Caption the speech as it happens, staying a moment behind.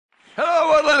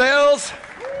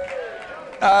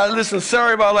Listen,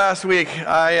 sorry about last week.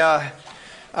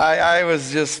 I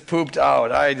was just pooped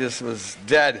out. I just was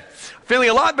dead. Feeling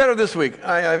a lot better this week.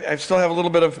 I still have a little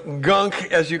bit of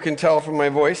gunk, as you can tell from my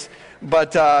voice,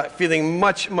 but feeling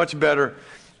much, much better,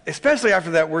 especially after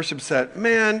that worship set.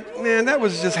 Man, that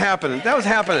was just happening. That was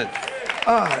happening.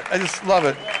 I just love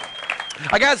it.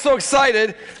 I got so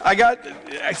excited,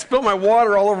 I spilled my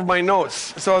water all over my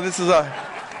notes. So the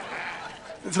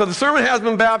sermon has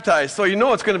been baptized, so you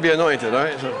know it's going to be anointed, all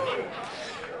right?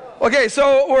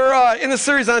 So we're in the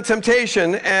series on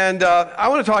temptation, and I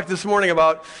want to talk this morning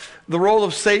about the role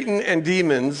of Satan and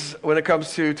demons when it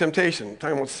comes to temptation,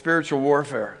 talking about spiritual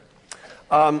warfare.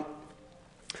 And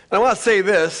I want to say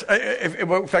this,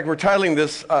 in fact, we're titling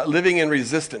this Living in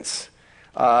Resistance,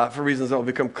 for reasons that will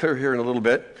become clear here in a little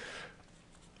bit.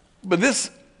 But this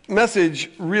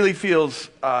message really feels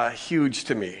huge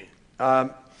to me.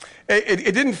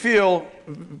 It didn't feel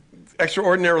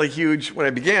extraordinarily huge when I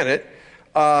began it,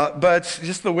 but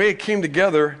just the way it came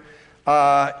together,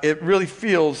 it really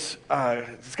feels,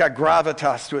 it's got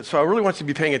gravitas to it. So I really want you to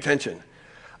be paying attention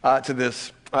to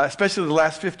this, especially the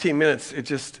last 15 minutes.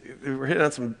 We're hitting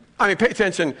on some, pay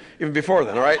attention even before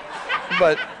then, all right?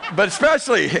 But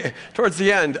especially towards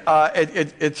the end,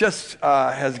 it just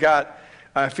has got,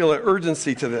 I feel, an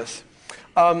urgency to this.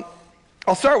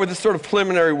 I'll start with this sort of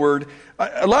preliminary word.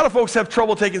 A lot of folks have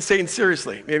trouble taking Satan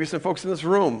seriously. Maybe some folks in this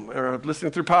room or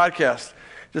listening through podcasts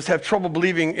just have trouble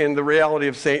believing in the reality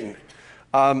of Satan.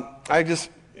 I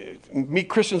just meet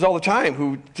Christians all the time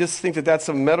who just think that that's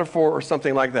a metaphor or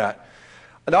something like that.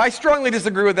 Now, I strongly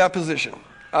disagree with that position,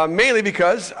 mainly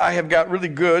because I have got really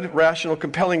good, rational,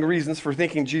 compelling reasons for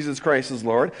thinking Jesus Christ is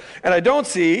Lord, and I don't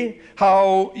see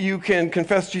how you can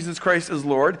confess Jesus Christ as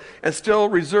Lord and still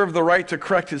reserve the right to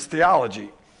correct his theology,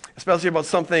 especially about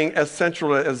something as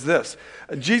central as this.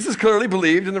 Jesus clearly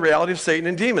believed in the reality of Satan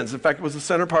and demons. In fact, it was the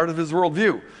center part of his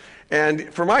worldview.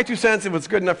 And for my 2 cents, if it's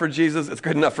good enough for Jesus, it's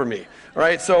good enough for me. All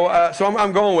right, so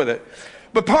I'm going with it.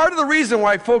 But part of the reason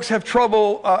why folks have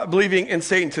trouble believing in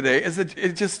Satan today is that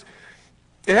it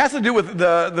has to do with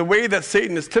the way that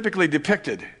Satan is typically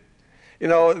depicted. You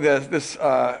know, this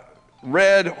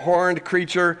red horned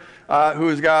creature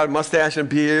who's got a mustache and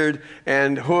beard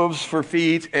and hooves for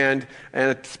feet and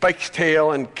a spiked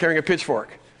tail and carrying a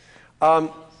pitchfork.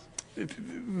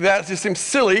 That just seems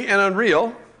silly and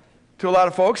unreal to a lot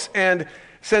of folks. And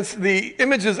since the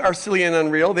images are silly and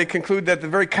unreal, they conclude that the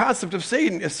very concept of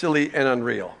Satan is silly and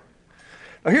unreal.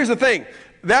 Now here's the thing.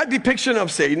 That depiction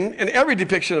of Satan, and every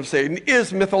depiction of Satan,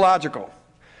 is mythological.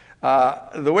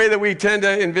 The way that we tend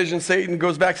to envision Satan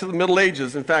goes back to the Middle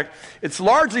Ages. In fact, it's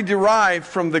largely derived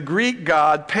from the Greek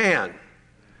god Pan.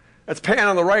 That's Pan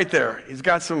on the right there. He's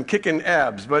got some kicking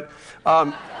abs. But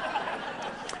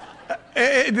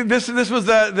this was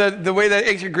the way that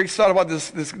ancient Greeks thought about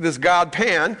this god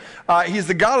Pan. He's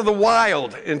the god of the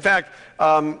wild. In fact,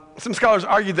 some scholars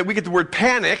argued that we get the word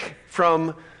panic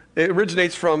from... It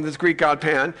originates from this Greek god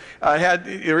Pan.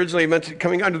 It originally meant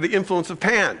coming under the influence of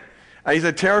Pan. He's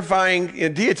a terrifying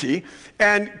deity.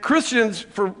 And Christians,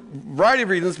 for a variety of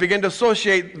reasons, began to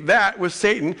associate that with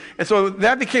Satan. And so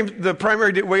that became the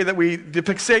primary way that we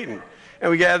depict Satan.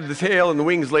 And we added the tail and the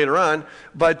wings later on.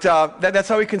 But that's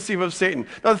how we conceive of Satan.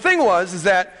 Now, the thing is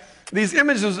that these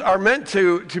images are meant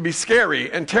to be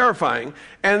scary and terrifying,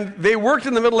 and they worked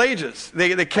in the Middle Ages.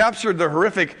 They captured the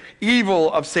horrific evil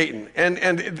of Satan, and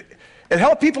it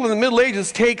helped people in the Middle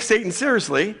Ages take Satan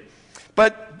seriously,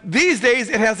 but these days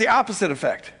it has the opposite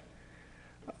effect.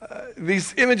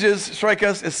 These images strike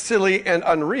us as silly and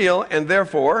unreal, and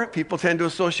therefore people tend to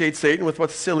associate Satan with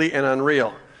what's silly and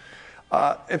unreal.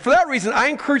 And for that reason, I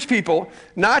encourage people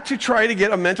not to try to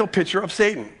get a mental picture of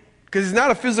Satan, because he's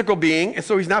not a physical being, and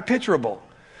so he's not picturable.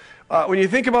 When you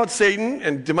think about Satan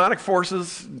and demonic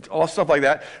forces, all stuff like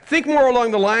that, think more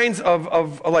along the lines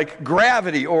of like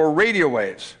gravity or radio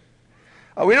waves.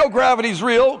 We know gravity's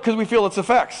real because we feel its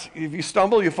effects. If you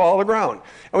stumble, you fall to the ground.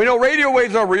 And we know radio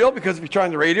waves are real because if you turn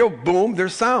on the radio, boom,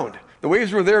 there's sound. The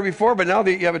waves were there before, but now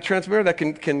you have a transmitter that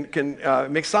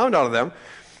can make sound out of them.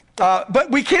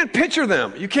 But we can't picture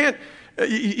them. You can't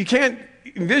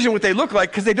envision what they look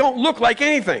like because they don't look like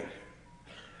anything.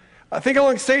 Think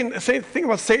about Satan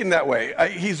that way.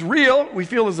 He's real. We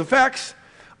feel his effects,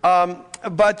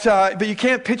 but you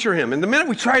can't picture him. And the minute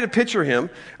we try to picture him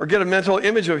or get a mental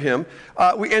image of him,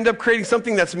 we end up creating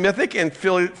something that's mythic and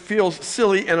feels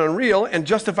silly and unreal and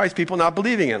justifies people not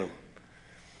believing in him.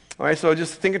 All right, so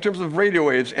just think in terms of radio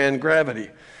waves and gravity.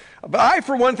 But I,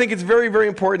 for one, think it's very, very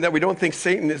important that we don't think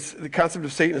the concept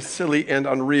of Satan is silly and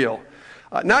unreal.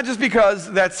 Not just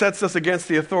because that sets us against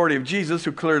the authority of Jesus,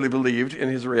 who clearly believed in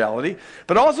his reality,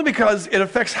 but also because it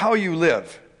affects how you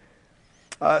live.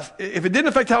 If it didn't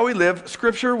affect how we live,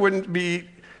 Scripture wouldn't be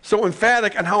so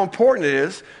emphatic on how important it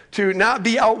is to not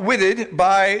be outwitted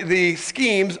by the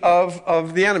schemes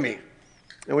of the enemy.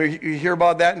 And we hear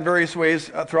about that in various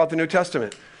ways throughout the New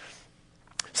Testament.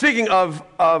 Speaking of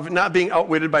not being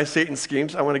outwitted by Satan's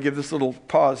schemes, I want to give this little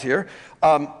pause here.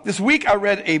 This week I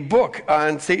read a book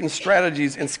on Satan's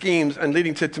strategies and schemes and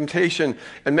leading to temptation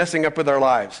and messing up with our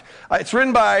lives. It's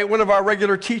written by one of our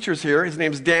regular teachers here. His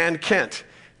name's Dan Kent.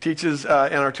 Teaches in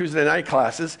our Tuesday night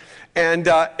classes. And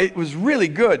it was really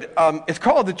good. It's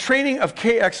called The Training of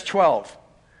KX-12.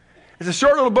 It's a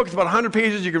short little book. It's about 100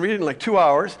 pages. You can read it in like 2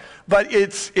 hours. But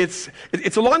it's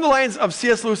along the lines of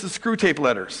C.S. Lewis's Screw Tape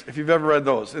Letters, if you've ever read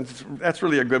those. And that's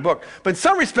really a good book. But in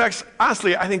some respects,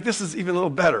 honestly, I think this is even a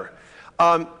little better.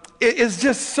 It is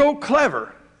just so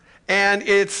clever. And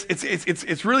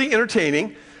it's really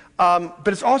entertaining. But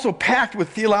it's also packed with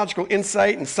theological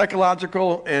insight and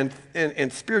psychological and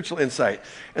spiritual insight.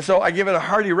 And so I give it a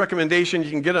hearty recommendation.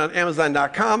 You can get it on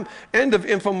Amazon.com. End of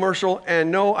infomercial. And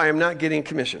no, I am not getting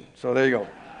commission. So there you go.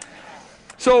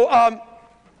 So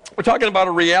we're talking about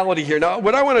a reality here. Now,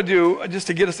 what I want to do, just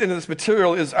to get us into this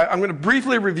material, is I'm going to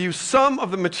briefly review some of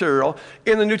the material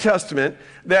in the New Testament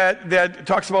that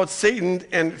talks about Satan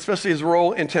and especially his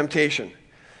role in temptation.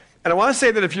 And I want to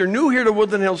say that if you're new here to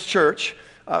Woodland Hills Church,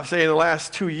 say in the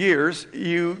last 2 years,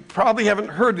 you probably haven't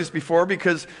heard this before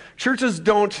because churches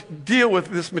don't deal with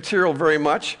this material very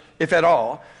much, if at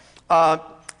all.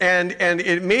 And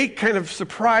it may kind of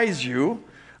surprise you.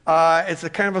 It's a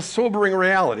kind of a sobering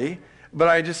reality, but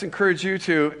I just encourage you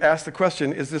to ask the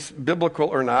question, is this biblical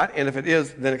or not? And if it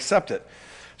is, then accept it.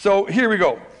 So here we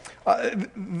go.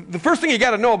 The first thing you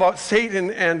got to know about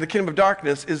Satan and the kingdom of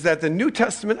darkness is that the New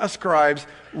Testament ascribes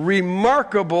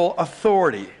remarkable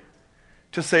authority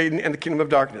to Satan and the kingdom of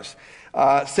darkness.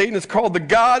 Satan is called the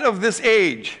god of this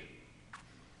age.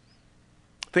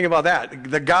 Think about that.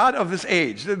 The god of this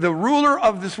age. The ruler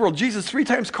of this world. Jesus 3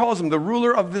 times calls him the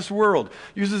ruler of this world.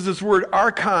 Uses this word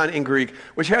archon in Greek,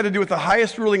 which had to do with the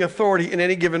highest ruling authority in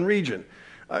any given region.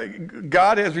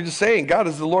 God, as we were just saying, God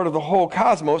is the Lord of the whole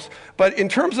cosmos. But in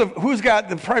terms of who's got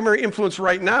the primary influence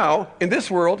right now in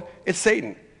this world, it's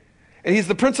Satan. And he's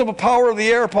the principal power of the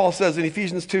air, Paul says in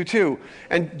Ephesians 2:2.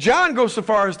 And John goes so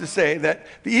far as to say that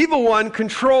the evil one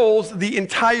controls the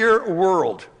entire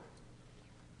world.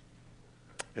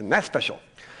 And that's special.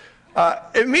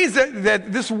 It means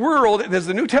that this world, as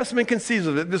the New Testament conceives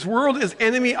of it, this world is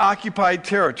enemy-occupied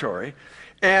territory.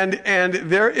 And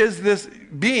there is this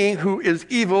being who is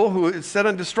evil, who is set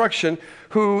on destruction,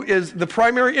 who is the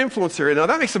primary influencer. Now,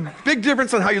 that makes a big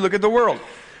difference on how you look at the world.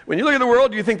 When you look at the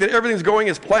world, do you think that everything's going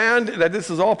as planned, that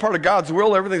this is all part of God's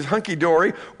will, everything's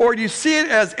hunky-dory, or do you see it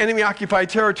as enemy-occupied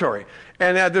territory,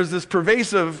 and that there's this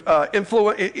pervasive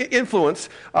influence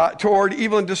toward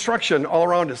evil and destruction all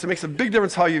around us? It makes a big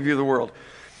difference how you view the world.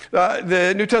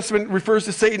 The New Testament refers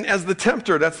to Satan as the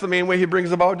tempter. That's the main way he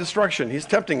brings about destruction. He's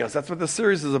tempting us. That's what this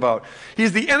series is about.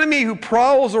 He's the enemy who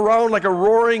prowls around like a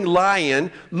roaring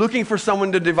lion looking for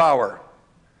someone to devour.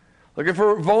 Looking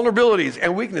for vulnerabilities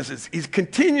and weaknesses. He's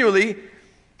continually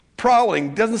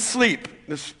prowling, doesn't sleep.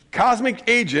 This cosmic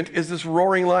agent is this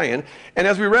roaring lion. And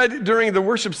as we read during the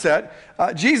worship set,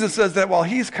 Jesus says that while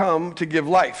he's come to give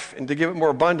life and to give it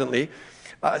more abundantly,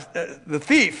 the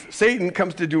thief, Satan,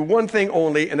 comes to do one thing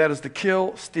only, and that is to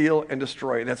kill, steal, and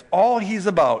destroy. That's all he's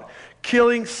about,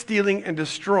 killing, stealing, and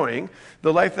destroying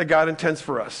the life that God intends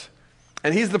for us.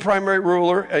 And he's the primary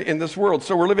ruler in this world.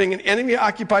 So we're living in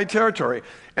enemy-occupied territory.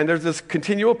 And there's this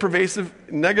continual, pervasive,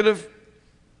 negative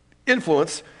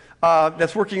influence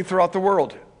that's working throughout the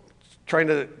world, trying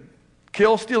to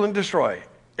kill, steal, and destroy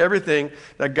everything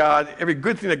that every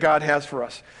good thing that God has for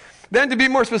us. Then to be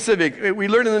more specific, we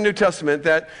learn in the New Testament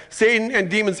that Satan and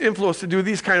demons influence to do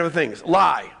these kind of things.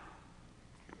 Lie.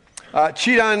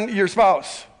 Cheat on your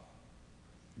spouse.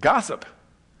 Gossip.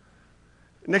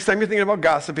 Next time you're thinking about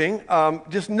gossiping,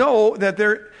 just know that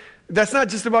that's not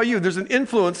just about you. There's an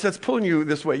influence that's pulling you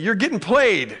this way. You're getting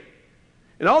played.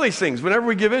 And all these things, whenever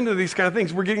we give in to these kind of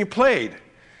things, we're getting played.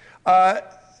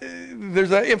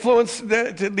 There's an influence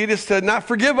to lead us to not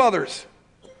forgive others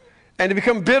and to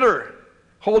become bitter,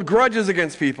 hold grudges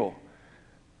against people.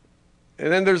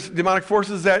 And then there's demonic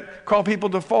forces that call people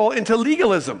to fall into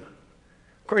legalism,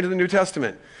 according to the New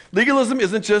Testament. Legalism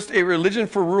isn't just a religion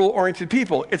for rule-oriented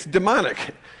people. It's demonic.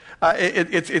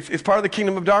 It's part of the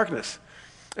kingdom of darkness.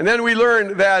 And then we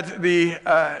learn that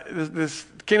this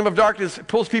kingdom of darkness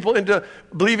pulls people into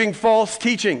believing false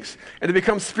teachings and to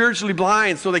become spiritually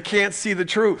blind so they can't see the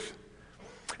truth.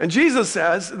 And Jesus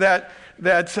says that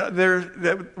there's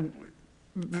a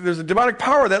demonic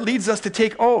power that leads us to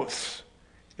take oaths.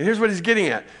 And here's what he's getting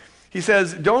at. He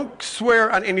says, don't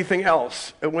swear on anything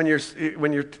else when you're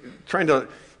trying to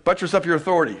buttress up your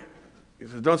authority. He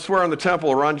says, don't swear on the temple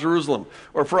or on Jerusalem.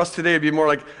 Or for us today, it'd be more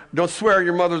like, don't swear on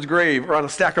your mother's grave or on a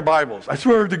stack of Bibles. I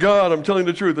swear to God, I'm telling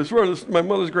the truth. I swear on my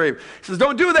mother's grave. He says,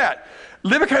 don't do that.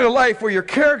 Live a kind of life where your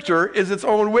character is its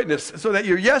own witness, so that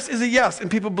your yes is a yes and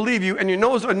people believe you, and your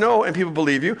no is a no and people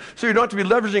believe you, so you don't have to be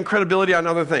leveraging credibility on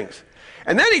other things.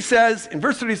 And then he says, in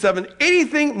verse 37,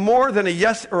 anything more than a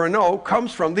yes or a no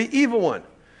comes from the evil one.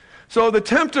 So the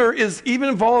tempter is even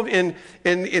involved in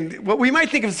what we might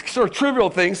think of as sort of trivial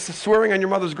things, swearing on your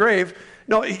mother's grave.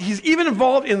 No, he's even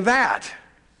involved in that.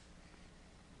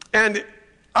 And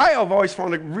I have always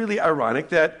found it really ironic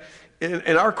that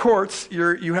in our courts,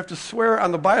 you have to swear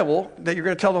on the Bible that you're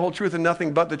going to tell the whole truth and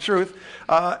nothing but the truth,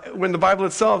 when the Bible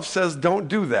itself says don't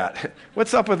do that.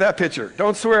 What's up with that picture?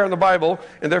 Don't swear on the Bible,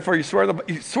 and therefore you swear on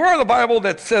the Bible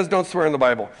that says don't swear on the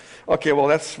Bible. Okay, well,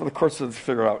 that's for the courts to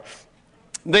figure out.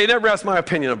 They never asked my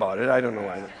opinion about it. I don't know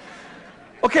why.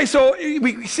 Okay, so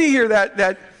we see here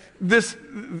that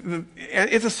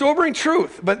it's a sobering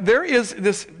truth, but there is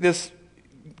this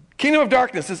kingdom of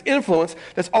darkness, this influence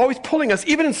that's always pulling us,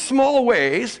 even in small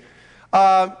ways,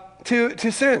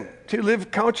 to sin, to live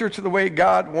counter to the way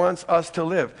God wants us to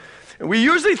live. And we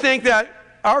usually think that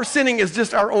our sinning is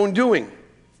just our own doing.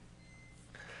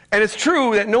 And it's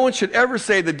true that no one should ever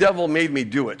say, the devil made me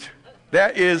do it.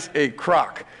 That is a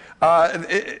crock.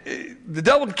 The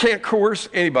devil can't coerce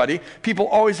anybody. People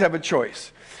always have a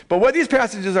choice. But what these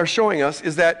passages are showing us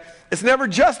is that it's never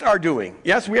just our doing.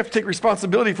 Yes, we have to take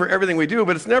responsibility for everything we do,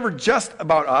 but it's never just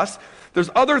about us. There's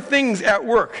other things at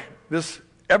work. This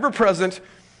ever-present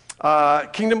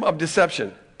kingdom of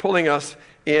deception pulling us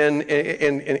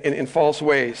in false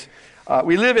ways.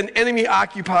 We live in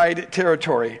enemy-occupied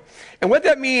territory. And what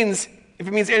that means, if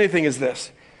it means anything, is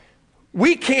this.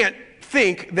 We can't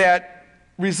think that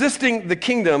resisting the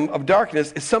kingdom of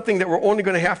darkness is something that we're only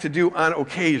going to have to do on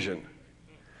occasion.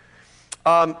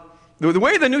 The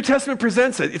way the New Testament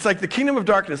presents it, it's like the kingdom of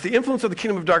darkness, the influence of the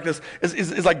kingdom of darkness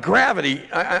is like gravity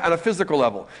on a physical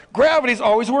level. Gravity is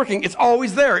always working. It's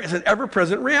always there. It's an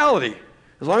ever-present reality.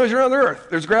 As long as you're on the earth,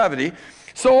 there's gravity.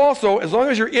 So also, as long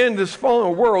as you're in this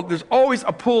fallen world, there's always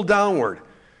a pull downward.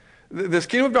 This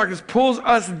kingdom of darkness pulls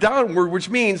us downward, which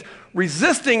means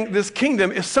resisting this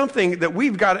kingdom is something that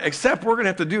we've got to accept we're going to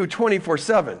have to do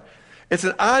 24/7. It's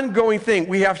an ongoing thing.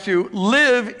 We have to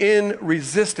live in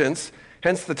resistance,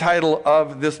 hence the title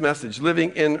of this message,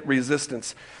 Living in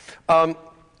Resistance. So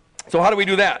how do we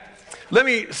do that? Let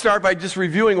me start by just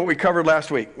reviewing what we covered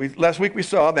last week. Last week we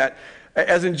saw that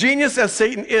as ingenious as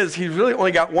Satan is, he's really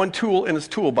only got one tool in his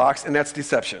toolbox, and that's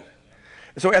deception.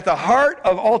 So at the heart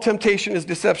of all temptation is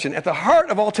deception. At the heart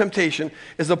of all temptation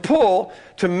is a pull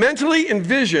to mentally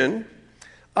envision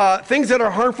things that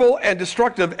are harmful and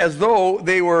destructive as though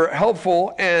they were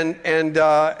helpful and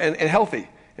healthy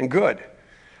and good.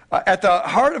 At the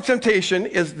heart of temptation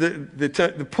is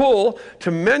the pull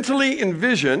to mentally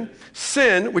envision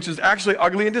sin, which is actually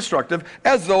ugly and destructive,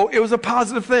 as though it was a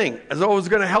positive thing, as though it was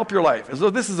going to help your life, as though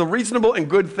this is a reasonable and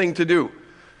good thing to do.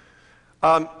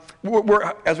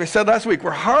 As we said last week,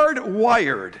 we're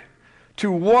hardwired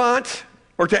to want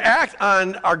or to act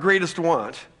on our greatest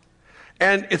want.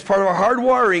 And it's part of our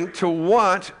hardwiring to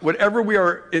want whatever we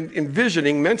are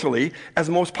envisioning mentally as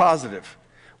most positive.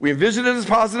 We envision it as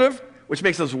positive, which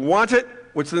makes us want it,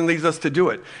 which then leads us to do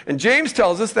it. And James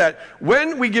tells us that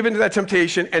when we give into that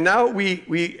temptation and now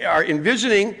we are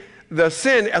envisioning the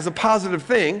sin as a positive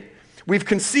thing, we've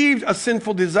conceived a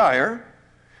sinful desire.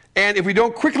 And if we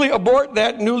don't quickly abort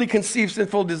that newly conceived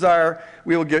sinful desire,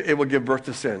 it will give birth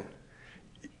to sin.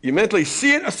 You mentally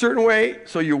see it a certain way,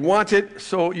 so you want it,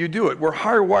 so you do it. We're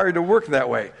hardwired to work that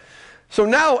way. So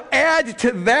now add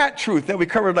to that truth that we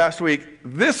covered last week,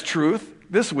 this truth,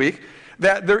 this week,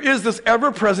 that there is this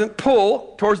ever-present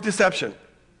pull towards deception.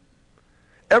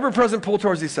 Ever-present pull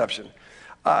towards deception.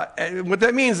 And what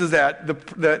that means is that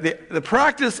the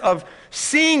practice of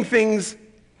seeing things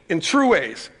in true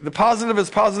ways, the positive is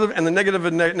positive and the negative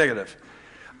is negative.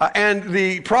 And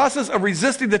the process of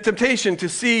resisting the temptation to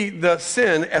see the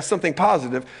sin as something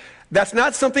positive, that's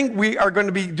not something we are going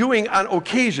to be doing on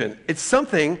occasion. It's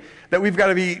something that we've got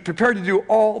to be prepared to do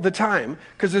all the time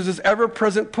because there's this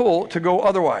ever-present pull to go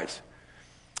otherwise.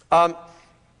 The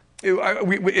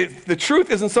truth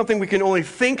isn't something we can only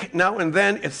think now and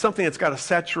then. It's something that's got to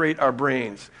saturate our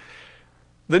brains.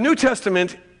 The New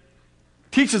Testament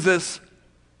teaches this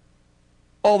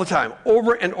all the time,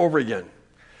 over and over again.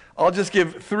 I'll just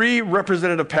give three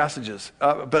representative passages,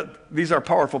 but these are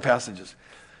powerful passages.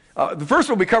 The first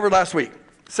one we covered last week,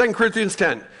 2 Corinthians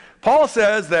 10. Paul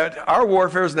says that our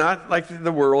warfare is not like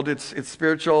the world. It's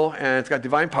spiritual, and it's got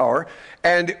divine power.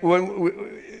 And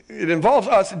it involves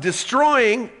us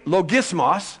destroying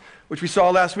logismos, which we saw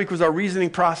last week was our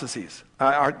reasoning processes,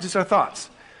 just our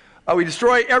thoughts. We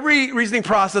destroy every reasoning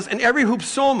process and every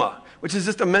hupsoma, which is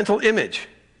just a mental image.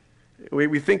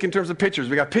 We think in terms of pictures.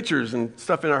 We got pictures and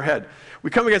stuff in our head. We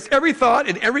come against every thought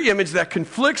and every image that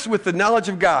conflicts with the knowledge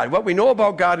of God, what we know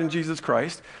about God in Jesus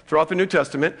Christ throughout the New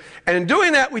Testament. And in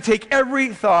doing that, we take every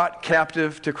thought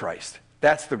captive to Christ.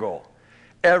 That's the goal.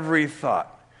 Every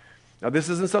thought. Now, this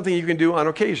isn't something you can do on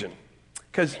occasion,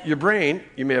 because your brain,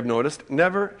 you may have noticed,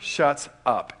 never shuts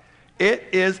up. It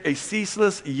is a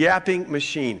ceaseless yapping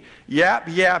machine. Yap,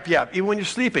 yap, yap. Even when you're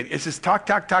sleeping, it's just talk,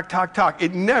 talk, talk, talk, talk.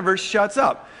 It never shuts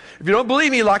up. If you don't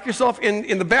believe me, lock yourself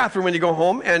in the bathroom when you go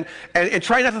home and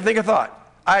try not to think a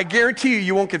thought. I guarantee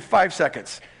you won't get 5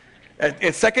 seconds.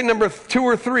 At second number 2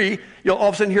 or 3, you'll all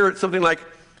of a sudden hear something like,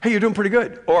 hey, you're doing pretty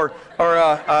good. Or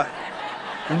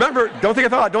remember, don't think a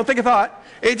thought, don't think a thought.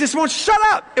 It just won't shut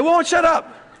up. It won't shut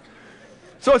up.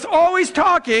 So it's always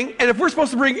talking, and if we're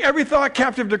supposed to bring every thought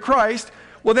captive to Christ,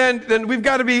 well then we've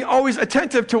got to be always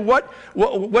attentive to what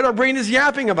our brain is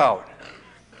yapping about.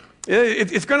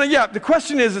 It's going to yap. The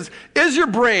question is your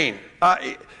brain,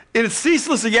 in its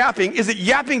ceaseless yapping, is it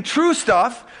yapping true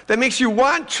stuff that makes you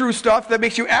want true stuff, that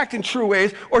makes you act in true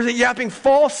ways, or is it yapping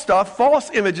false stuff, false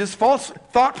images, false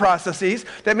thought processes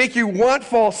that make you want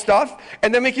false stuff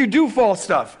and that make you do false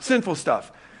stuff, sinful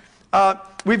stuff?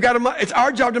 It's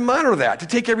our job to monitor that, to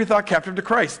take every thought captive to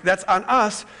Christ. That's on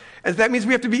us, and that means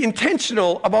we have to be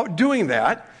intentional about doing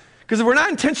that. Because if we're not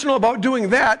intentional about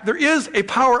doing that, there is a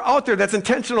power out there that's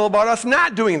intentional about us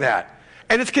not doing that.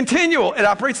 And it's continual. It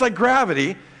operates like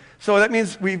gravity. So that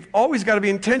means we've always got to be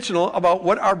intentional about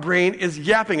what our brain is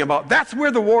yapping about. That's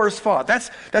where the war is fought. That's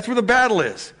where the battle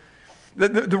is.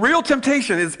 The real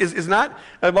temptation is not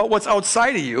about what's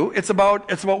outside of you. It's about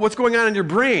what's going on in your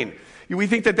brain. We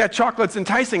think that chocolate's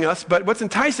enticing us, but what's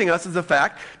enticing us is the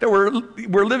fact that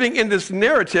we're living in this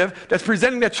narrative that's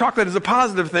presenting that chocolate as a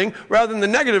positive thing rather than the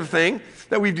negative thing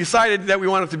that we've decided that we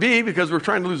want it to be because we're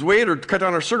trying to lose weight or cut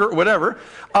down our sugar or whatever.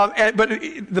 But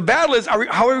the battle is,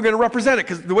 how are we going to represent it?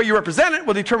 Because the way you represent it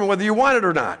will determine whether you want it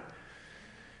or not.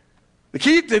 The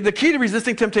key to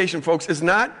resisting temptation, folks, is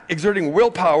not exerting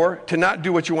willpower to not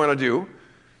do what you want to do.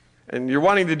 And you're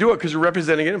wanting to do it because you're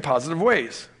representing it in positive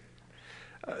ways.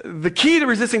 The key to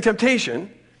resisting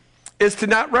temptation is to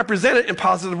not represent it in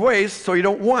positive ways so you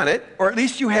don't want it, or at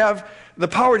least you have the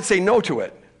power to say no to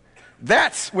it.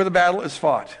 That's where the battle is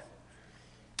fought.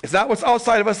 It's not what's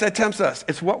outside of us that tempts us.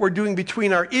 It's what we're doing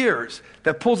between our ears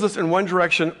that pulls us in one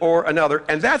direction or another,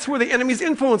 and that's where the enemy's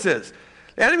influence is.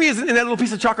 The enemy isn't in that little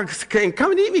piece of chocolate saying,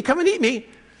 come and eat me, come and eat me.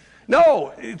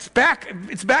 No, it's back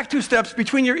 2 steps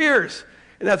between your ears.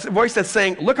 And that's a voice that's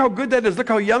saying, look how good that is, look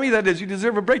how yummy that is, you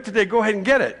deserve a break today, go ahead and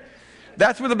get it.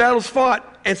 That's where the battle's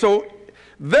fought. And so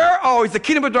the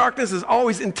kingdom of darkness is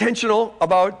always intentional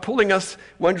about pulling us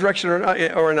one direction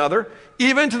or another,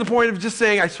 even to the point of just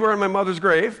saying, I swear on my mother's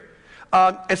grave.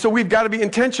 And so we've got to be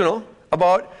intentional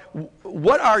about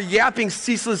what our yapping,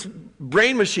 ceaseless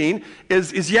brain machine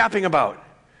is yapping about.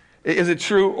 Is it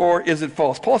true or is it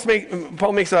false?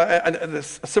 Paul makes a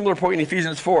similar point in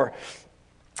Ephesians 4.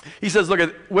 He says,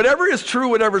 look, whatever is true,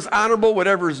 whatever is honorable,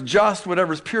 whatever is just,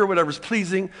 whatever is pure, whatever is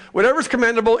pleasing, whatever is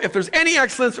commendable, if there's any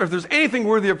excellence or if there's anything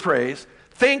worthy of praise,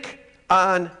 think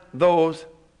on those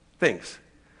things.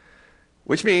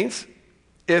 Which means,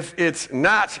 if it's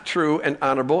not true and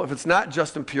honorable, if it's not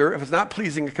just and pure, if it's not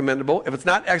pleasing and commendable, if it's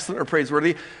not excellent or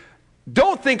praiseworthy,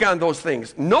 don't think on those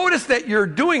things. Notice that you're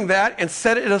doing that and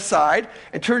set it aside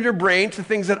and turn your brain to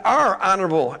things that are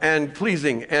honorable and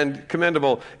pleasing and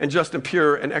commendable and just and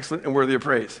pure and excellent and worthy of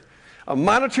praise.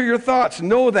 Monitor your thoughts.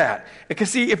 Know that. Because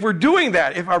see, if we're doing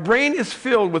that, if our brain is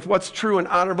filled with what's true and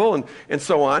honorable and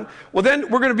so on, well then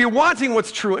we're going to be wanting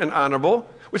what's true and honorable,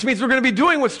 which means we're going to be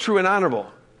doing what's true and honorable.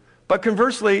 But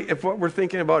conversely, if what we're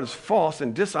thinking about is false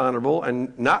and dishonorable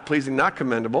and not pleasing, not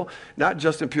commendable, not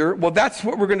just and pure, well, that's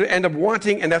what we're going to end up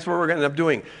wanting, and that's what we're going to end up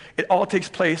doing. It all takes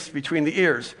place between the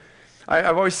ears.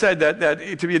 I've always said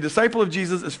that to be a disciple of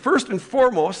Jesus is first and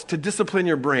foremost to discipline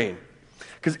your brain.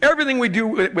 Because everything we do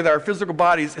with our physical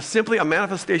bodies is simply a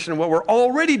manifestation of what we're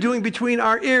already doing between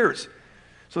our ears.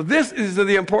 So this is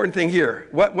the important thing here.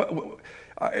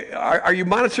 Are you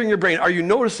monitoring your brain? Are you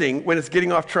noticing when it's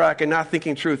getting off track and not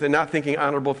thinking truth and not thinking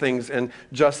honorable things and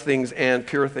just things and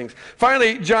pure things?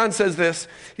 Finally, John says this.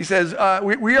 He says,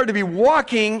 we are to be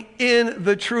walking in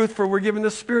the truth, for we're given the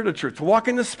spirit of truth. To walk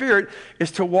in the spirit is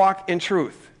to walk in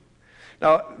truth.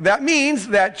 Now, that means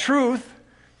that truth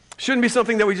shouldn't be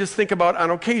something that we just think about on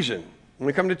occasion. When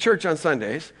we come to church on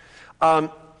Sundays,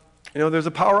 there's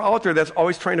a power out there that's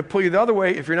always trying to pull you the other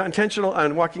way. If you're not intentional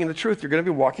on walking in the truth, you're going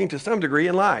to be walking to some degree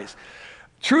in lies.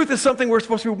 Truth is something we're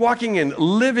supposed to be walking in,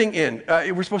 living in.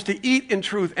 We're supposed to eat in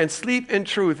truth and sleep in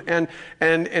truth and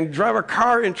drive our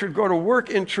car in truth, go to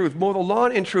work in truth, mow the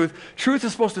lawn in truth. Truth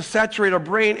is supposed to saturate our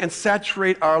brain and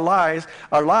saturate our lives,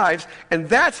 and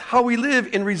that's how we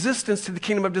live in resistance to the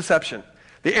kingdom of deception.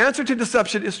 The answer to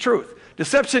deception is truth.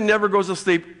 Deception never goes to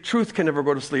sleep. Truth can never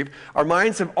go to sleep. Our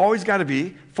minds have always got to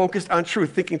be focused on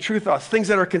truth, thinking truth thoughts, things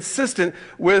that are consistent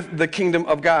with the kingdom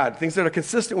of God, things that are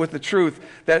consistent with the truth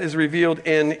that is revealed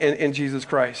in Jesus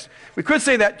Christ. We could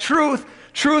say that truth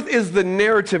is the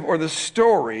narrative or the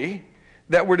story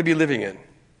that we're to be living in.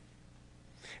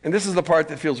 And this is the part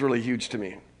that feels really huge to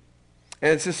me.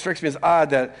 And it just strikes me as odd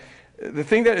that the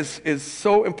thing that is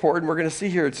so important, we're going to see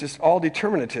here, it's just all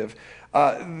determinative.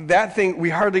 That thing we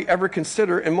hardly ever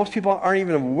consider, and most people aren't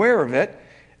even aware of it,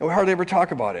 and we hardly ever talk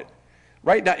about it.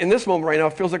 Right now, in this moment right now,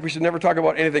 it feels like we should never talk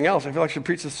about anything else. I feel like I should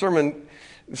preach the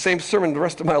same sermon the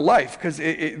rest of my life, because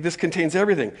this contains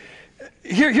everything.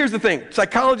 Here's the thing.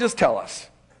 Psychologists tell us,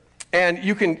 and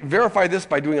you can verify this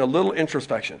by doing a little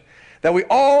introspection, that we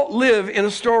all live in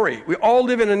a story. We all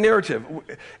live in a narrative.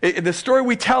 The story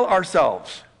we tell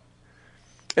ourselves.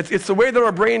 It's the way that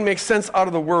our brain makes sense out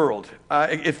of the world.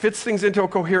 It fits things into a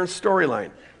coherent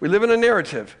storyline. We live in a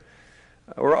narrative.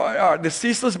 The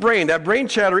ceaseless brain, that brain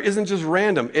chatter isn't just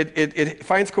random. It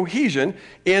finds cohesion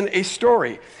in a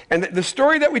story. And the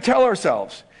story that we tell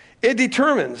ourselves, it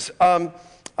determines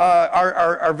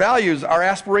our values, our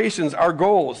aspirations, our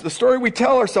goals. The story we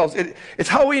tell ourselves, it's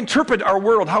how we interpret our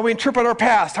world, how we interpret our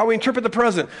past, how we interpret the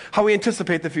present, how we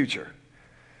anticipate the future.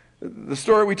 The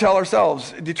story we tell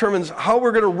ourselves determines how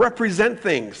we're going to represent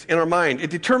things in our mind. It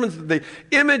determines the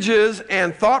images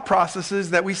and thought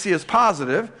processes that we see as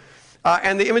positive,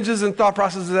 and the images and thought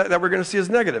processes that we're going to see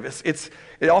as negative.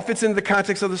 It all fits into the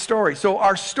context of the story. So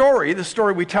our story, the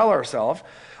story we tell ourselves,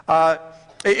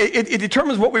 it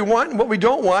determines what we want and what we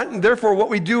don't want, and therefore what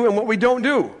we do and what we don't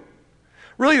do.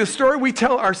 Really, the story we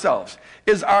tell ourselves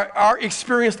is our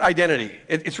experienced identity.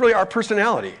 It's really our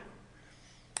personality.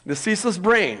 The ceaseless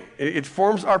brain, it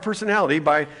forms our personality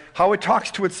by how it talks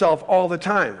to itself all the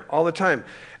time.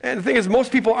 And the thing is,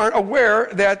 most people aren't aware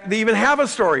that they even have a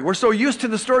story. We're so used to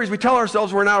the stories we tell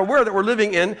ourselves, we're not aware that we're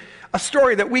living in a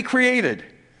story that we created.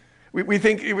 We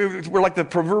think we're like the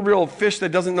proverbial fish that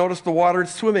doesn't notice the water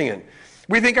it's swimming in.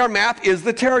 We think our map is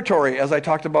the territory, as I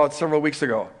talked about several weeks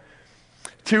ago.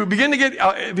 To begin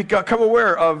to become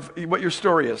aware of what your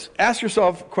story is, ask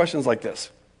yourself questions like this.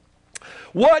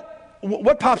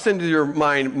 What pops into your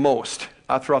mind most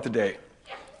throughout the day?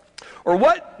 Or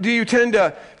what do you tend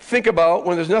to think about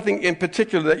when there's nothing in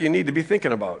particular that you need to be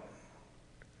thinking about?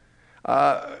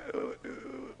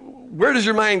 Where does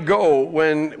your mind go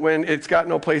when it's got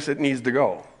no place it needs to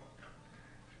go?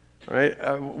 All right?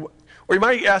 Or you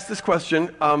might ask this question,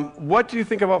 what do you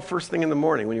think about first thing in the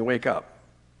morning when you wake up?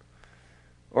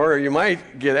 Or you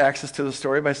might get access to the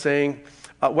story by saying,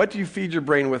 what do you feed your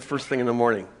brain with first thing in the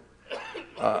morning?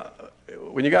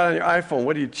 When you got on your iPhone,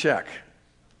 what do you check?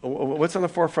 What's on the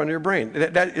forefront of your brain?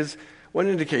 That is one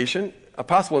indication, a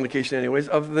possible indication anyways,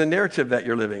 of the narrative that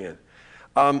you're living in.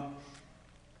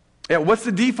 What's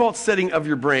the default setting of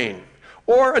your brain?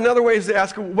 Or another way is to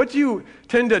ask, what do you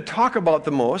tend to talk about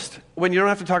the most when you don't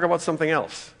have to talk about something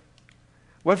else?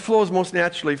 What flows most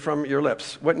naturally from your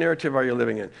lips? What narrative are you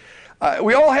living in?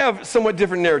 We all have somewhat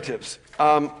different narratives.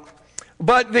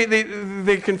 But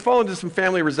they can fall into some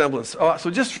family resemblance.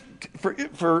 So just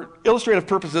for illustrative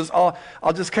purposes,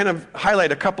 I'll just kind of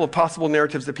highlight a couple of possible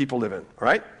narratives that people live in, all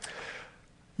right?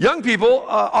 Young people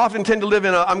often tend to live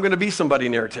in a I'm going to be somebody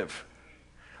narrative.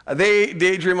 They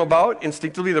daydream about,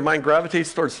 instinctively, their mind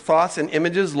gravitates towards thoughts and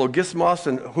images, logismos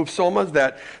and hupsomas,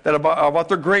 that about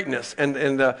their greatness and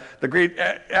the great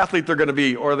athlete they're going to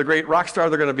be, or the great rock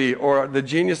star they're going to be, or the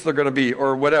genius they're going to be,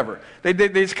 or whatever. They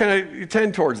just kind of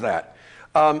tend towards that.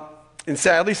 And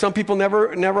sadly, some people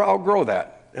never outgrow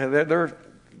that. They're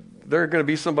going to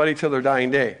be somebody till their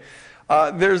dying day.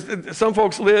 Some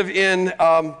folks live in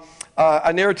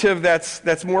a narrative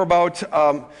that's more about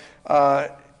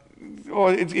a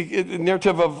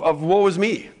narrative of woe is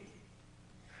me.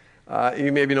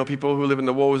 You maybe know people who live in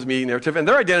the woe is me narrative, and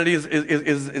their identity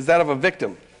is that of a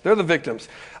victim. They're the victims.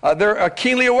 They're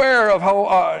keenly aware of how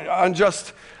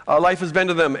unjust life has been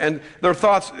to them, and their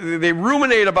thoughts, they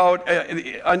ruminate about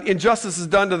injustices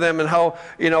done to them and how,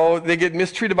 they get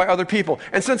mistreated by other people.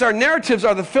 And since our narratives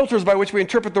are the filters by which we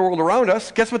interpret the world around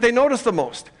us, guess what they notice the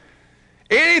most?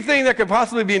 Anything that could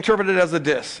possibly be interpreted as a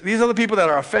diss. These are the people that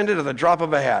are offended at the drop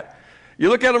of a hat. You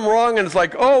look at them wrong and it's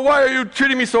like, oh, why are you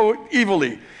treating me so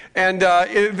evilly? And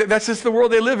that's just the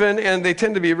world they live in, and they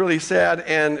tend to be really sad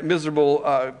and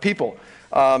miserable people.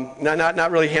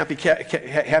 Not really happy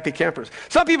campers.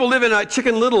 Some people live in a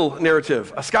Chicken Little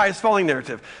narrative, a sky is falling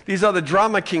narrative. These are the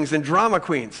drama kings and drama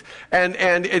queens.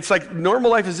 And it's like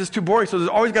normal life is just too boring, so there's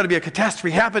always got to be a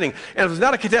catastrophe happening. And if there's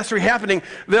not a catastrophe happening,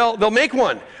 they'll make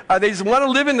one. They just want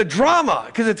to live in the drama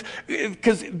because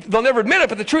they'll never admit it,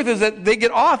 but the truth is that they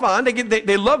get off on,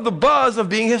 they love the buzz of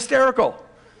being hysterical.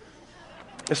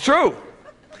 It's true.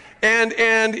 And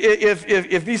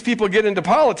if these people get into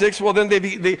politics, well, then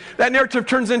that narrative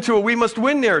turns into a we must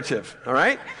win narrative, all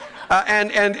right?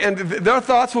 And their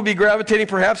thoughts will be gravitating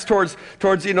perhaps towards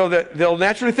that they'll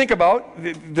naturally think about.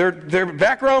 Their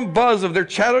background buzz of their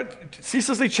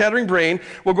ceaselessly chattering brain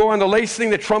will go on the latest thing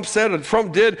that Trump said or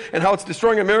Trump did and how it's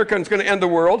destroying America and it's going to end the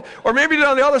world. Or maybe they're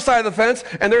on the other side of the fence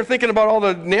and they're thinking about all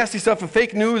the nasty stuff the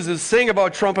fake news is saying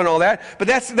about Trump and all that. But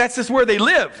that's just where they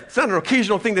live. It's not an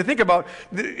occasional thing to think about.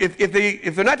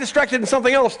 If they're not distracted in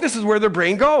something else, this is where their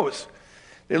brain goes.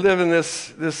 They live in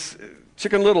this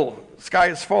Chicken Little, sky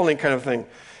is falling kind of thing.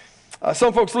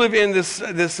 Some folks live in this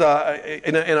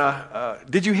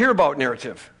did you hear about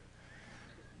narrative?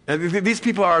 These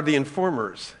people are the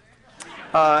informers.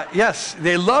 Yes,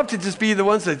 they love to just be the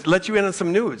ones that let you in on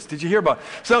some news. Did you hear about?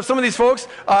 So some of these folks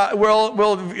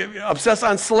will obsess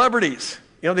on celebrities.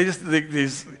 They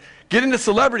just get into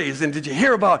celebrities, and did you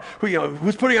hear about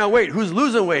who's putting on weight, who's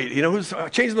losing weight, who's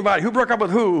changing the body, who broke up with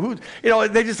who,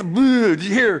 they just, did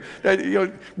you hear that,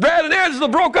 Brad and Angela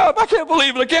broke up, I can't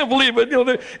believe it,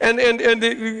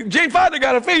 and Jane Fonda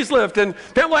got a facelift, and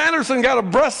Pamela Anderson got a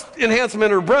breast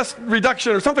enhancement or breast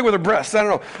reduction or something with her breasts, I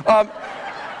don't know.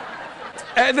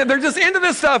 And they're just into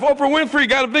this stuff. Oprah Winfrey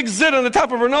got a big zit on the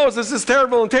top of her nose. This is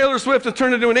terrible. And Taylor Swift has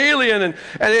turned into an alien. And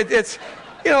it's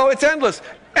endless.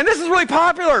 And this is really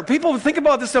popular. People think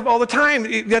about this stuff all the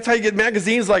time. That's how you get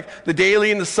magazines like The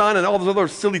Daily and The Sun and all those other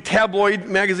silly tabloid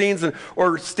magazines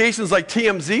or stations like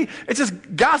TMZ. It's just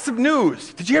gossip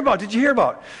news. Did you hear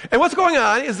about? And what's going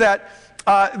on is that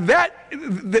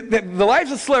the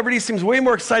lives of celebrities seems way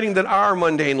more exciting than our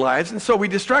mundane lives. And so we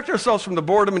distract ourselves from the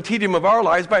boredom and tedium of our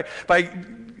lives by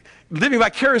living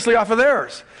vicariously off of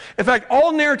theirs. In fact,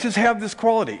 all narratives have this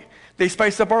quality. They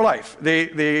spice up our life. We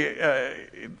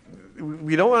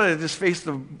don't want to just face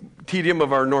the tedium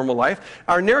of our normal life.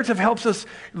 Our narrative helps us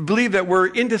believe that we're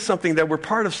into something, that we're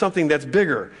part of something that's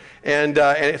bigger, and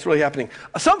it's really happening.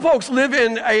 Some folks live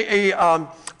in a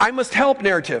I must help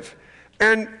narrative,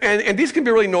 and these can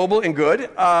be really noble and good,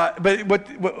 but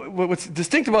what's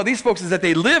distinct about these folks is that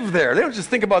they live there. They don't just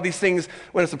think about these things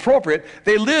when it's appropriate.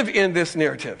 They live in this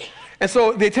narrative. And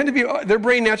so they tend to be, their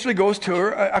brain naturally goes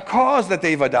to a cause that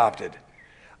they've adopted.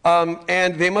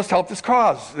 And they must help this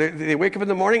cause. They wake up in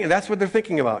the morning, and that's what they're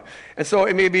thinking about. And so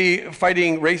it may be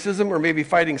fighting racism, or maybe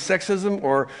fighting sexism,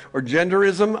 or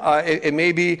genderism. It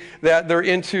may be that they're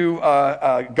into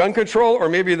gun control, or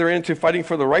maybe they're into fighting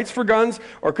for the rights for guns,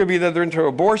 or it could be that they're into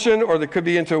abortion, or they could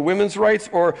be into women's rights,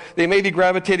 or they may be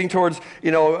gravitating towards,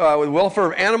 the welfare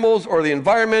of animals, or the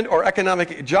environment, or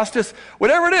economic justice,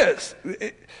 whatever it is.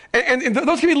 And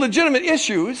those can be legitimate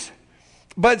issues.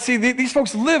 But see, these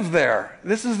folks live there.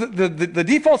 This is the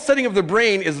default setting of the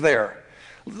brain is there.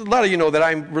 A lot of you know that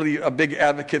I'm really a big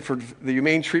advocate for the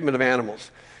humane treatment of animals.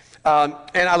 And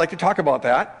I like to talk about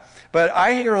that. But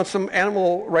I hang around some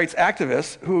animal rights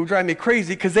activists who drive me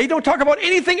crazy because they don't talk about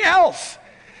anything else.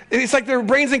 It's like their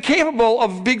brain's incapable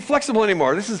of being flexible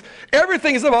anymore.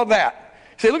 Everything is about that.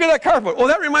 Say, look at that carpet. Well,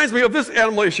 that reminds me of this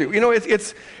animal issue.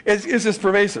 It's just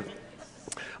pervasive.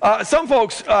 Some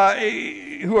folks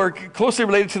who are closely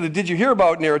related to the Did You Hear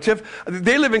About narrative,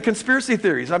 they live in conspiracy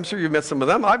theories. I'm sure you've met some of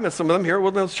them. I've met some of them here at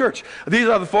Woodlands Church. These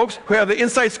are the folks who have the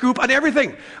inside scoop on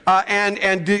everything.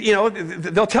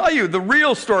 They'll tell you the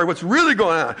real story, what's really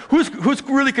going on. Who's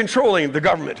really controlling the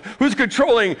government? Who's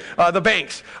controlling the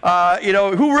banks?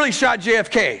 Who really shot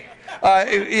JFK?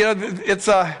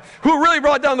 Who really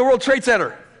brought down the World Trade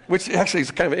Center? Which actually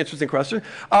is kind of an interesting question.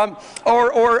 Who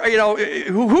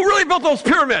really built those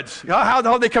pyramids? How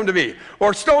did they come to be?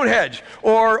 Or Stonehenge?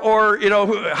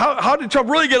 How did Trump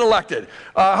really get elected?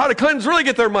 How did Clintons really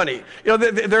get their money?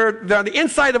 They're on the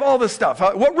inside of all this stuff.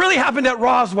 What really happened at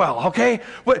Roswell? Okay,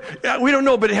 we don't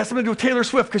know, but it has something to do with Taylor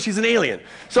Swift because she's an alien.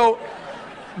 So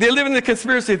They live in the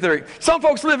conspiracy theory. Some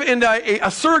folks live in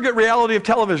a surrogate reality of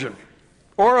television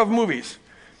or of movies.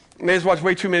 They just watch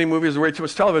way too many movies or way too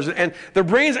much television, and their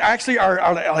brains actually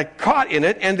are like caught in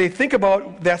it, and they think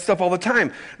about that stuff all the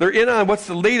time. They're in on what's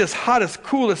the latest, hottest,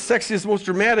 coolest, sexiest, most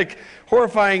dramatic,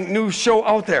 horrifying new show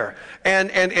out there, and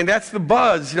that's the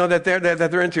buzz, that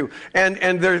they're into,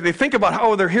 and they think about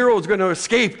how their hero is going to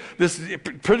escape this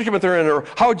predicament they're in, or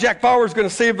how Jack Bauer is going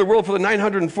to save the world for the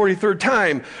 943rd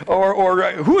time,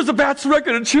 or who is the Bachelorette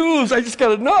going to choose? I just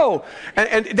got to know,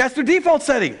 and that's their default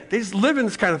setting. They just live in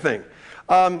this kind of thing.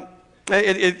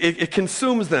 It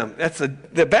consumes them. That's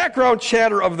the background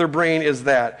chatter of their brain is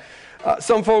that.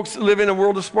 Some folks live in a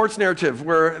world of sports narrative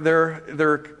where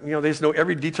they just know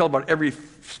every detail about every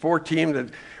sport team,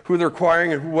 who they're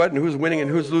acquiring and what and who's winning and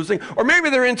who's losing. Or maybe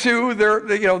they're into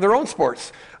their own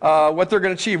sports, what they're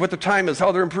going to achieve, what their time is,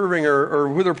 how they're improving, or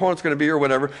who their opponent's going to be, or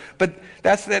whatever. But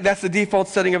that's the default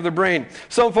setting of their brain.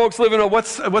 Some folks live in a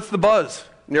what's the buzz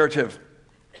narrative.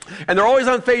 And they're always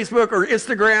on Facebook or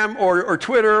Instagram or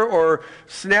Twitter or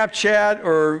Snapchat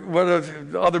or what are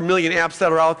the other million apps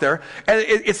that are out there. And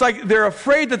it's like they're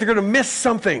afraid that they're going to miss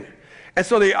something. And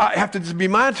so they have to just be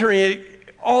monitoring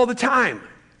it all the time.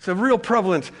 It's a real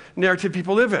prevalent narrative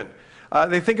people live in.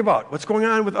 They think about what's going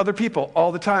on with other people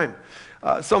all the time.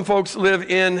 Some folks live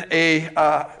in in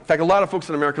fact, a lot of folks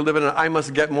in America live in an I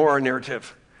must get more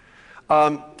narrative.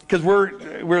 Because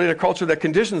we're in a culture that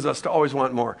conditions us to always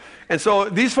want more. And so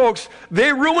these folks,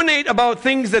 they ruminate about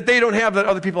things that they don't have that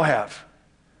other people have.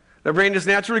 Their brain just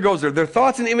naturally goes there. Their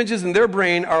thoughts and images in their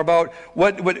brain are about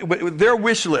what their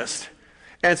wish list.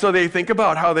 And so they think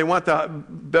about how they want the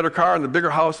better car and the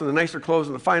bigger house and the nicer clothes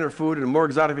and the finer food and more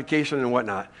exotic vacation and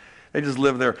whatnot. They just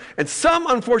live there. And some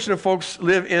unfortunate folks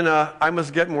live in a I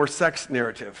must get more sex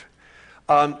narrative.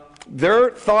 Their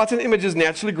thoughts and images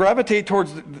naturally gravitate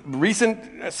towards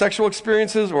recent sexual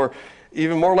experiences or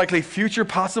even more likely future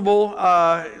possible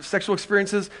sexual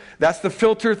experiences. That's the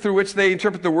filter through which they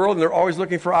interpret the world, and they're always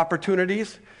looking for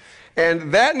opportunities.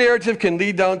 And that narrative can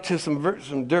lead down to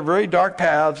some very dark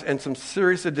paths and some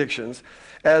serious addictions.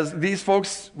 As these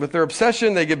folks, with their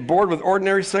obsession, they get bored with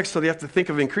ordinary sex, so they have to think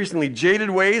of increasingly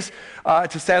jaded ways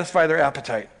to satisfy their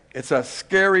appetite. It's a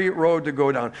scary road to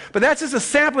go down. But that's just a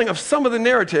sampling of some of the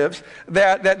narratives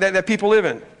that people live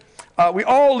in. We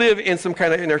all live in some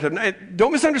kind of narrative. Now,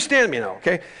 don't misunderstand me now,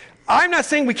 okay? I'm not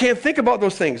saying we can't think about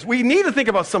those things. We need to think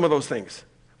about some of those things.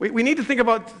 We need to think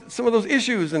about some of those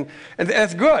issues, and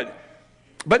that's good.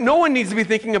 But no one needs to be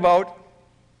thinking about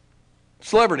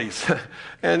celebrities.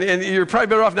 and you're probably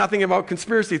better off not thinking about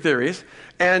conspiracy theories.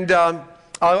 And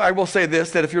I will say this,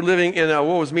 that if you're living in a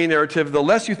woe is me narrative, the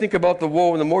less you think about the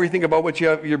woe and the more you think about what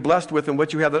you're blessed with and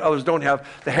what you have that others don't have,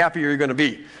 the happier you're going to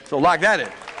be. So lock that in.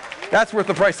 That's worth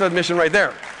the price of admission right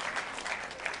there.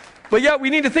 But yeah, we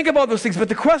need to think about those things. But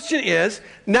the question is,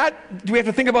 not do we have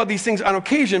to think about these things on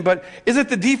occasion, but is it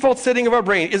the default setting of our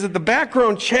brain? Is it the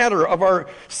background chatter of our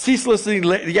ceaselessly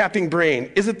yapping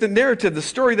brain? Is it the narrative, the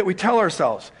story that we tell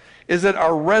ourselves? Is it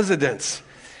our residence?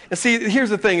 And see, here's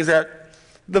the thing, is that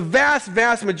the vast,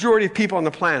 vast majority of people on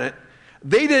the planet,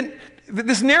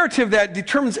 this narrative that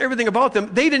determines everything about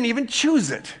them, they didn't even choose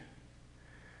it.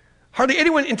 Hardly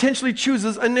anyone intentionally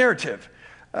chooses a narrative.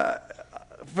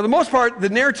 For the most part, the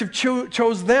narrative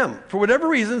chose them. For whatever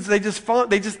reasons,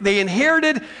 they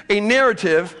inherited a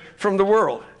narrative from the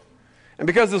world. And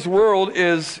because this world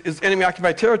is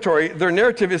enemy-occupied territory, their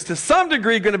narrative is to some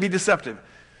degree going to be deceptive,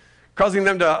 causing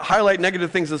them to highlight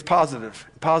negative things as positive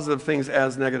things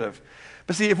as negative.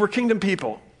 But see, if we're kingdom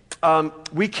people,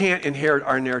 we can't inherit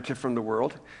our narrative from the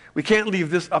world. We can't leave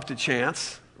this up to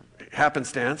chance,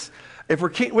 happenstance.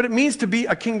 What it means to be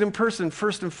a kingdom person,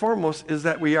 first and foremost, is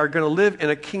that we are going to live in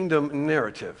a kingdom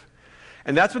narrative.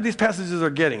 And that's what these passages are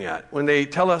getting at when they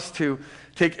tell us to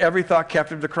take every thought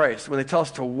captive to Christ, when they tell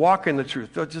us to walk in the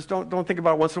truth. Just don't think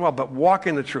about it once in a while, but walk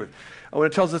in the truth. And when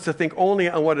it tells us to think only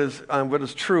on what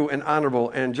is true and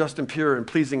honorable and just and pure and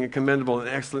pleasing and commendable and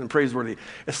excellent and praiseworthy.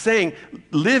 It's saying,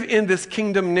 live in this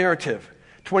kingdom narrative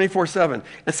 24/7.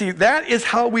 And see, that is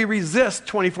how we resist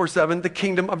 24/7 the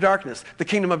kingdom of darkness, the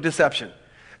kingdom of deception.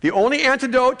 The only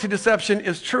antidote to deception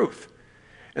is truth.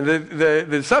 And the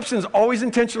deception is always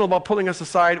intentional about pulling us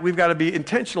aside. We've got to be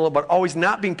intentional about always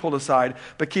not being pulled aside,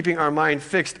 but keeping our mind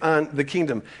fixed on the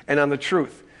kingdom and on the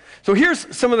truth. So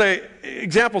here's some of the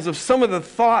examples of some of the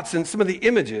thoughts and some of the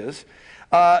images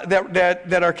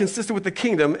that are consistent with the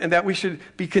kingdom and that we should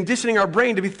be conditioning our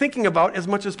brain to be thinking about as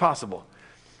much as possible.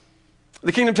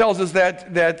 The kingdom tells us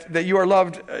that you are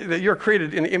loved, that you are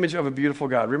created in the image of a beautiful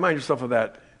God. Remind yourself of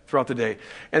that throughout the day.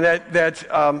 And that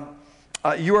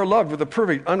You are loved with a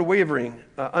perfect, unwavering,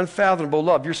 unfathomable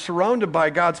love. You're surrounded by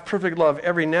God's perfect love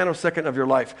every nanosecond of your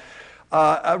life.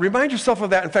 Remind yourself of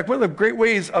that. In fact, one of the great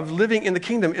ways of living in the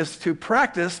kingdom is to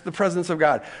practice the presence of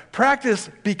God. Practice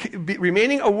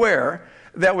remaining aware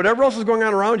that whatever else is going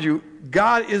on around you,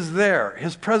 God is there.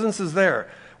 His presence is there.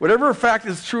 Whatever fact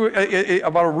is true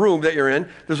about a room that you're in,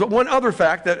 there's one other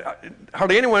fact that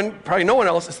hardly anyone, probably no one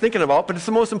else is thinking about, but it's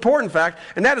the most important fact,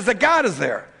 and that is that God is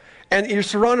there. And you're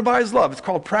surrounded by his love. It's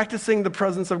called Practicing the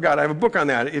Presence of God. I have a book on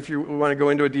that if you want to go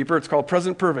into it deeper. It's called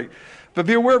Present Perfect. But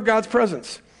be aware of God's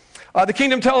presence. The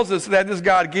kingdom tells us that this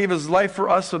God gave his life for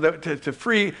us so that to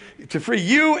free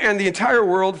you and the entire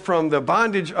world from the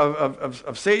bondage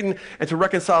of Satan and to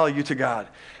reconcile you to God.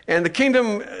 And the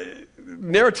kingdom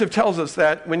narrative tells us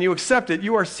that when you accept it,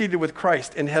 you are seated with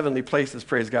Christ in heavenly places,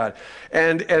 praise God.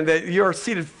 And that you are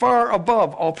seated far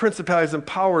above all principalities and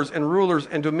powers and rulers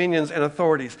and dominions and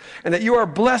authorities. And that you are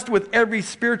blessed with every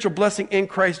spiritual blessing in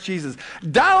Christ Jesus.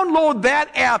 Download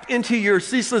that app into your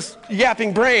ceaseless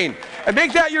yapping brain and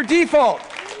make that your default.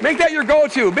 Make that your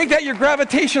go-to. Make that your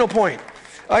gravitational point.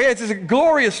 It's a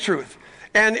glorious truth.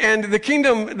 And the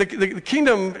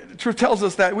kingdom truth tells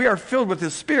us that we are filled with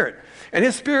his Spirit. And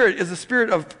his Spirit is a spirit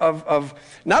of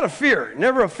not of fear,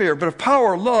 never of fear, but of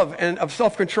power, love, and of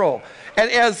self-control. And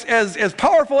as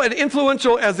powerful and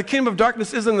influential as the kingdom of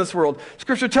darkness is in this world,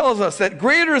 Scripture tells us that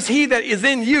greater is he that is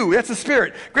in you, that's the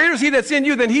Spirit, greater is he that's in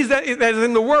you than he that is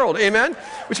in the world, amen?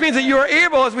 Which means that you are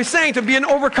able, as we sang, to be an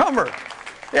overcomer.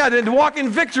 Yeah, to walk in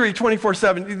victory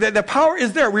 24/7. The power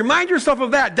is there. Remind yourself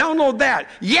of that. Download that.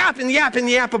 Yap and yap and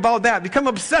yap about that. Become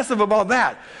obsessive about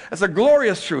that. That's a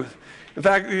glorious truth. In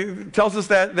fact, it tells us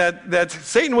that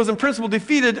Satan was in principle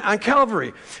defeated on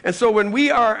Calvary. And so when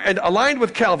we are aligned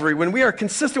with Calvary, when we are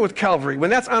consistent with Calvary, when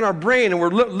that's on our brain and we're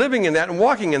living in that and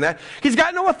walking in that, he's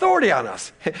got no authority on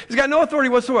us. He's got no authority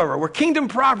whatsoever. We're kingdom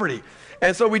property.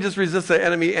 And so we just resist the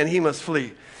enemy and he must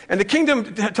flee. And the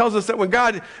kingdom tells us that when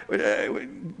God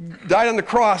died on the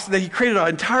cross, that he created an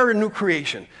entire new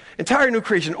creation. Entire new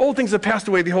creation. Old things have passed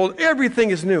away. Behold,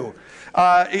 everything is new.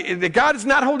 God is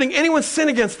not holding anyone's sin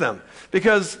against them.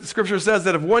 Because Scripture says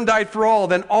that if one died for all,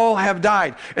 then all have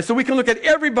died. And so we can look at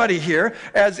everybody here,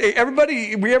 as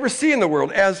everybody we ever see in the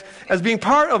world, as being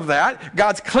part of that.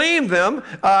 God's claimed them.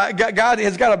 God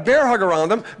has got a bear hug around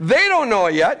them. They don't know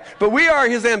it yet, but we are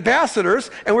his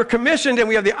ambassadors, and we're commissioned, and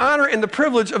we have the honor and the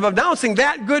privilege of announcing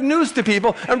that good news to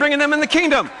people and bringing them in the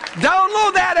kingdom.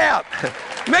 Download that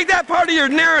app. Make that part of your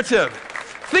narrative.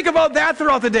 Think about that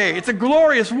throughout the day. It's a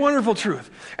glorious, wonderful truth.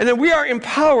 And then we are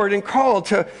empowered and called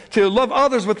to love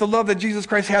others with the love that Jesus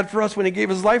Christ had for us when he gave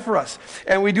his life for us.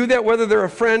 And we do that whether they're a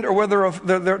friend or whether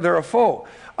they're a foe.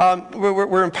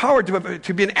 We're empowered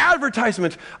to be an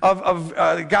advertisement of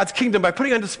God's kingdom by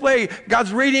putting on display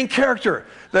God's radiant character.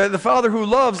 The Father who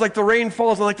loves like the rain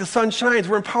falls and like the sun shines.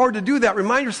 We're empowered to do that.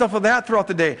 Remind yourself of that throughout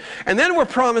the day. And then we're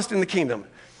promised in the kingdom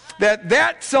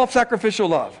that self-sacrificial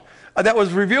love that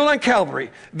was revealed on Calvary,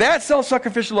 that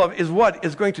self-sacrificial love is what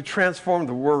is going to transform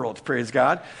the world, praise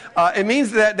God. It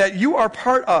means that you are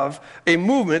part of a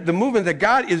movement, the movement that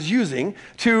God is using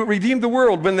to redeem the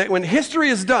world. When history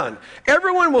is done,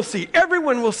 everyone will see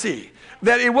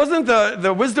that it wasn't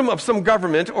the wisdom of some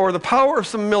government or the power of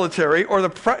some military or the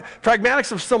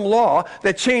pragmatics of some law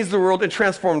that changed the world and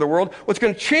transformed the world. What's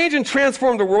going to change and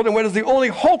transform the world, and what is the only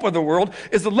hope of the world,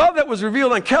 is the love that was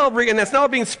revealed on Calvary and that's now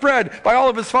being spread by all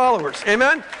of his followers.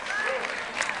 Amen?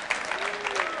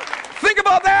 Think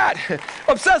about that.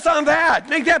 Obsess on that.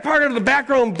 Make that part of the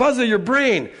background buzz of your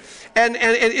brain. And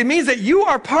it means that you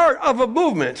are part of a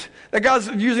movement that God's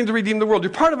using to redeem the world.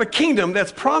 You're part of a kingdom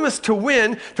that's promised to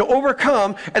win, to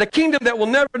overcome, and a kingdom that will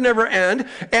never, never end.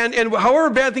 And however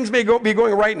bad things may be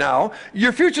going right now,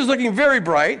 your future's looking very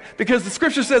bright because the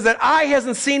Scripture says that eye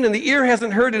hasn't seen and the ear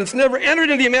hasn't heard and it's never entered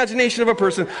into the imagination of a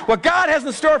person what God has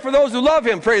in store for those who love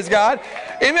him, praise God.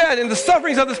 Amen. And the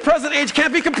sufferings of this present age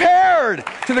can't be compared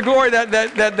to the glory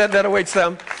that awaits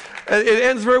them. It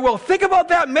ends very well. Think about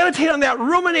that. Meditate on that.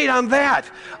 Ruminate on that.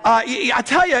 I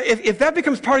tell you, if that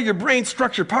becomes part of your brain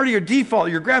structure, part of your default,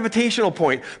 your gravitational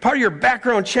point, part of your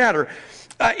background chatter,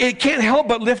 it can't help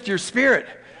but lift your spirit.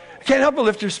 It can't help but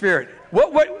lift your spirit.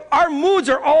 Our moods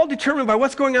are all determined by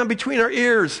what's going on between our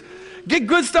ears. Get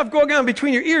good stuff going on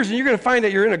between your ears, and you're going to find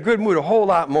that you're in a good mood a whole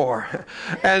lot more.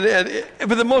 But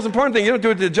the most important thing, you don't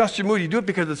do it to adjust your mood. You do it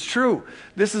because it's true.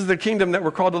 This is the kingdom that we're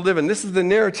called to live in. This is the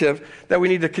narrative that we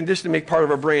need to condition to make part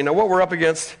of our brain. Now, what we're up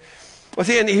against, well,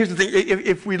 see, and here's the thing.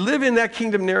 If we live in that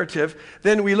kingdom narrative,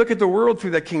 then we look at the world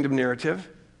through that kingdom narrative,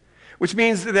 which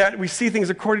means that we see things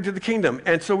according to the kingdom.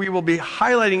 And so we will be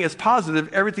highlighting as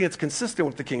positive everything that's consistent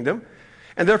with the kingdom.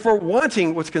 and therefore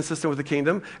wanting what's consistent with the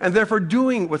kingdom, and therefore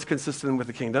doing what's consistent with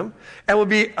the kingdom, and we'll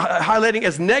be highlighting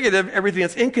as negative everything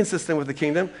that's inconsistent with the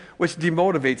kingdom, which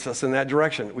demotivates us in that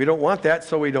direction. We don't want that,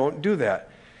 so we don't do that.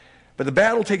 But the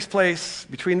battle takes place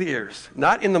between the ears,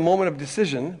 not in the moment of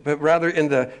decision, but rather in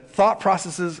the thought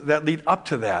processes that lead up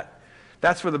to that.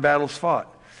 That's where the battle's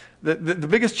fought. The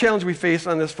biggest challenge we face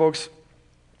on this, folks,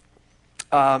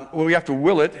 when we have to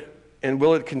will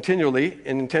it continually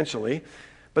and intentionally,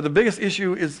 but the biggest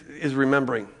issue is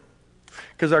remembering.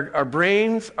 Because our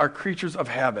brains are creatures of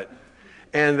habit.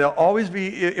 And it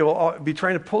will be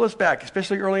trying to pull us back,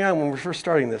 especially early on when we're first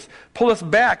starting this, pull us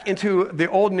back into the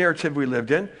old narrative we lived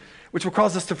in, which will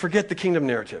cause us to forget the kingdom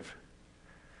narrative.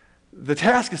 The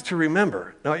task is to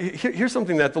remember. Now, here's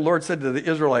something that the Lord said to the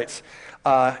Israelites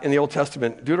in the Old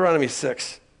Testament, Deuteronomy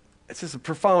 6. It's just a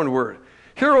profound word.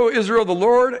 Hear, O Israel, the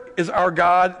Lord is our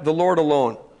God, the Lord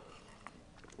alone.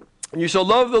 And you shall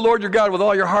love the Lord your God with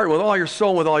all your heart, with all your soul,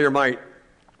 and with all your might.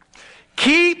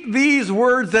 Keep these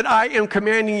words that I am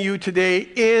commanding you today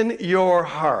in your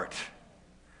heart.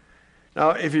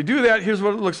 Now, if you do that, here's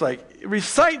what it looks like.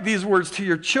 Recite these words to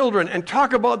your children and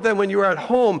talk about them when you are at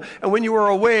home and when you are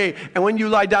away and when you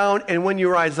lie down and when you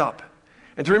rise up.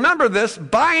 And to remember this,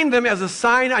 bind them as a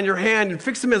sign on your hand and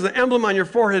fix them as an emblem on your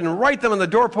forehead and write them on the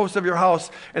doorposts of your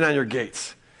house and on your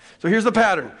gates. So here's the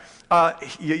pattern.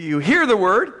 You hear the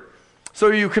word, so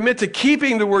you commit to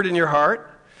keeping the word in your heart.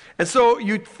 And so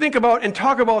you think about and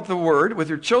talk about the word with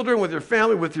your children, with your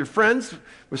family, with your friends,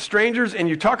 with strangers, and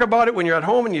you talk about it when you're at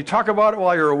home and you talk about it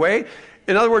while you're away.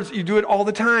 In other words, you do it all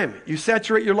the time. You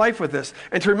saturate your life with this.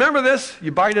 And to remember this,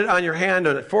 you bind it on your hand,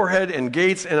 on your forehead, and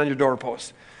gates, and on your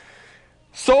doorposts.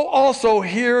 So also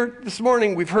here this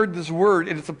morning, we've heard this word.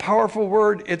 It's a powerful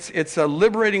word. It's a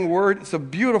liberating word. It's a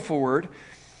beautiful word.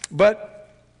 But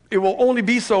it will only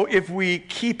be so if we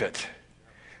keep it.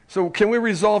 So can we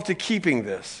resolve to keeping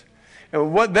this?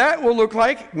 And what that will look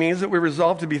like means that we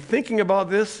resolve to be thinking about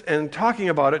this and talking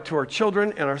about it to our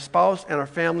children and our spouse and our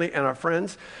family and our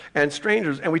friends and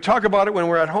strangers. And we talk about it when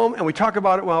we're at home, and we talk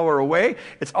about it while we're away.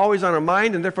 It's always on our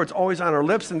mind, and therefore it's always on our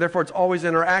lips, and therefore it's always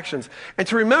in our actions. And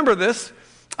to remember this,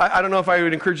 I don't know if I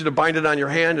would encourage you to bind it on your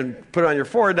hand and put it on your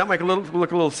forehead. That might look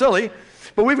a little silly.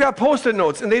 But we've got Post-it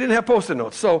notes, and they didn't have Post-it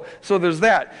notes, so there's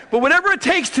that. But whatever it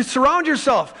takes to surround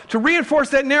yourself, to reinforce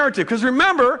that narrative, because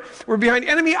remember, we're behind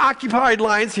enemy-occupied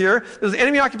lines here. There's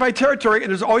enemy-occupied territory, and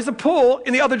there's always a pull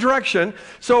in the other direction.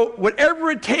 So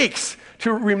whatever it takes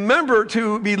to remember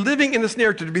to be living in this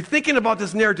narrative, to be thinking about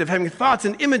this narrative, having thoughts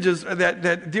and images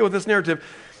that deal with this narrative,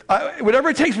 whatever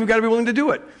it takes, we've got to be willing to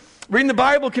do it. Reading the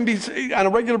Bible can be, on a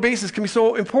regular basis, can be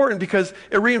so important because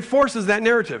it reinforces that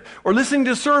narrative. Or listening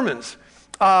to sermons.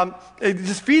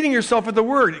 Just feeding yourself with the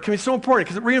word, it can be so important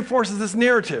because it reinforces this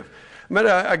narrative. I met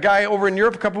a guy over in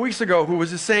Europe a couple weeks ago who was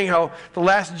just saying how the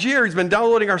last year he's been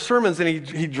downloading our sermons, and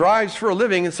he drives for a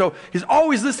living, and so he's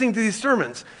always listening to these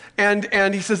sermons.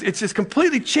 And he says it's just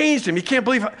completely changed him.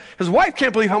 His wife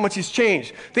can't believe how much he's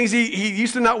changed. Things he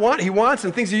used to not want, he wants,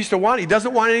 and things he used to want, he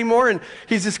doesn't want anymore, and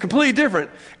he's just completely different.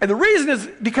 And the reason is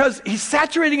because he's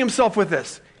saturating himself with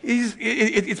this.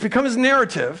 It's become his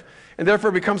narrative, and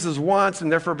therefore it becomes his wants,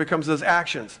 and therefore it becomes his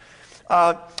actions.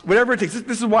 Whatever it takes.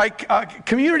 This is why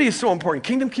community is so important,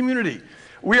 kingdom community.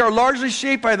 We are largely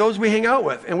shaped by those we hang out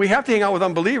with, and we have to hang out with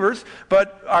unbelievers,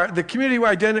 but the community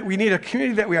we need a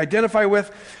community that we identify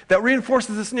with that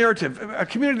reinforces this narrative, a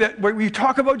community where we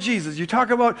talk about Jesus, you talk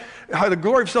about how the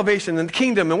glory of salvation and the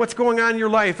kingdom and what's going on in your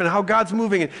life and how God's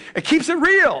moving. And it keeps it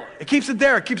real. It keeps it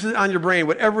there. It keeps it on your brain,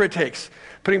 whatever it takes.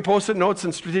 Putting Post-it notes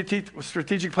in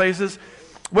strategic places,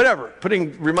 whatever.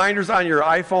 Putting reminders on your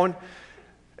iPhone.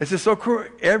 It's just so cool.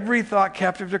 Every thought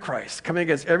captive to Christ, coming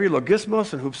against every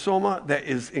logismos and hupsoma that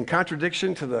is in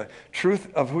contradiction to the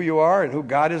truth of who you are and who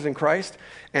God is in Christ,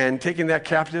 and taking that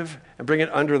captive and bringing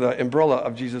it under the umbrella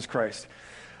of Jesus Christ.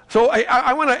 So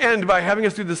I want to end by having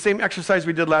us do the same exercise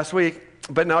we did last week,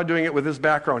 but now doing it with this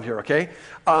background here, okay?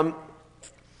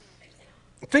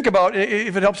 Think about,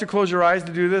 if it helps you close your eyes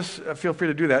to do this, feel free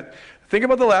to do that. Think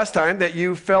about the last time that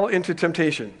you fell into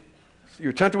temptation. You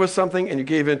were tempted with something and you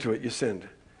gave into it, you sinned.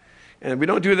 And we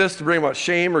don't do this to bring about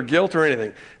shame or guilt or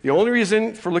anything. The only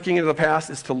reason for looking into the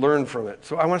past is to learn from it.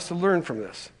 So I want us to learn from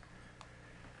this.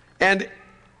 And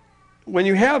when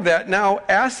you have that, now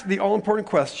ask the all-important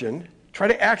question. Try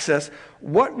to access,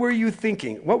 what were you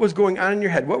thinking? What was going on in your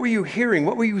head? What were you hearing?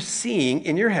 What were you seeing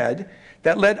in your head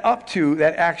that led up to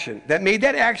that action, that made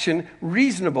that action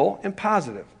reasonable and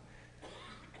positive?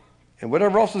 And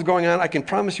whatever else was going on, I can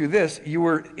promise you this, you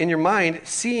were, in your mind,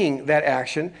 seeing that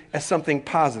action as something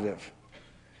positive.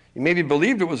 You maybe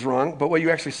believed it was wrong, but what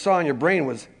you actually saw in your brain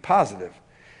was positive.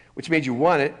 which made you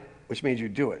want it, which made you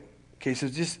do it. Okay, so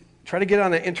just try to get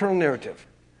on that internal narrative.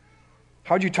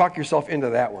 How'd you talk yourself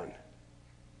into that one?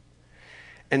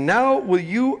 And now will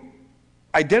you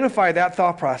identify that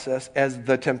thought process as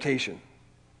the temptation?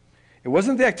 It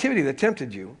wasn't the activity that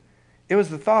tempted you. It was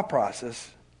the thought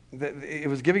process. It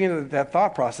was giving into that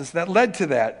thought process that led to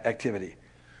that activity.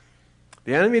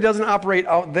 The enemy doesn't operate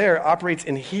out there, operates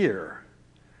in here.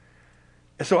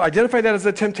 And so identify that as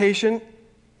a temptation.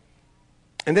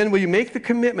 And then will you make the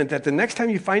commitment that the next time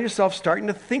you find yourself starting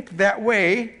to think that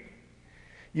way,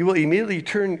 you will immediately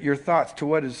turn your thoughts to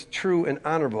what is true and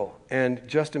honorable and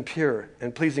just and pure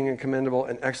and pleasing and commendable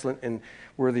and excellent and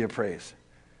worthy of praise.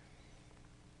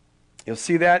 You'll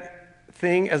see that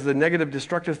thing as the negative,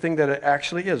 destructive thing that it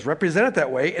actually is. Represent it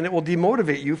that way, and it will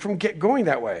demotivate you from going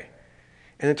that way.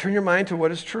 And then turn your mind to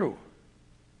what is true.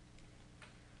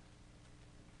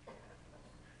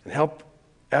 And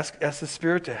ask the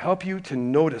Spirit to help you to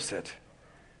notice it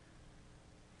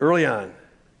early on.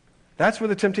 That's where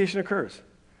the temptation occurs.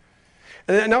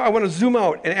 And then now I want to zoom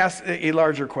out and ask a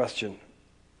larger question.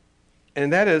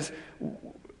 And that is,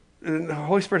 the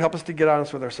Holy Spirit, help us to get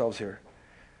honest with ourselves here.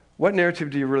 What narrative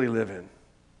do you really live in?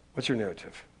 What's your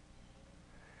narrative?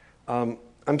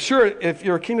 I'm sure if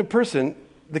you're a kingdom person,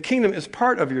 the kingdom is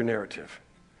part of your narrative.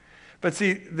 But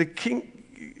see,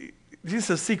 Jesus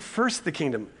says, seek first the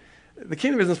kingdom. The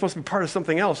kingdom isn't supposed to be part of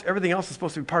something else. Everything else is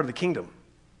supposed to be part of the kingdom.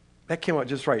 That came out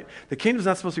just right. The kingdom is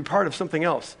not supposed to be part of something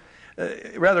else.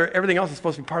 Rather, everything else is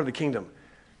supposed to be part of the kingdom.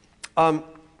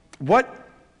 What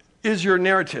is your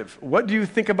narrative? What do you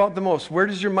think about the most? Where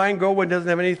does your mind go when it doesn't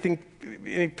have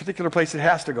any particular place it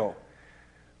has to go?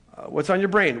 What's on your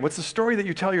brain? What's the story that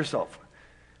you tell yourself?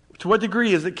 To what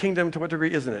degree is it kingdom? To what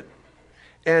degree isn't it?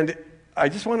 And I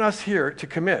just want us here to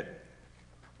commit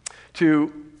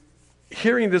to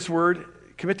hearing this word,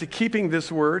 commit to keeping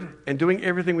this word, and doing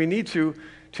everything we need to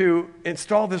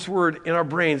install this word in our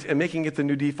brains and making it the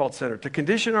new default center, to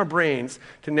condition our brains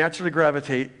to naturally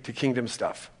gravitate to kingdom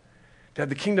stuff, to have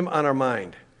the kingdom on our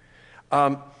mind.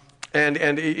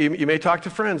 And you may talk to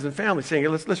friends and family saying,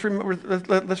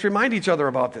 let's remind each other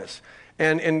about this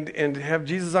and have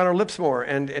Jesus on our lips more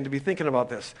and to be thinking about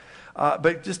this.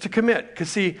 But just to commit, because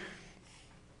see,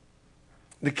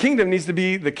 the kingdom needs to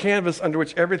be the canvas under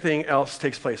which everything else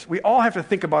takes place. We all have to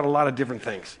think about a lot of different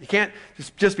things. You can't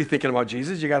just be thinking about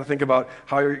Jesus. You got to think about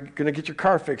how you're going to get your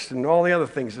car fixed and all the other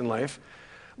things in life.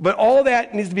 But all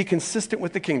that needs to be consistent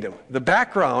with the kingdom. The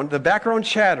background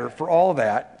chatter for all of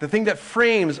that, the thing that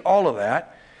frames all of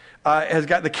that, has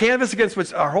got the canvas against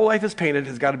which our whole life is painted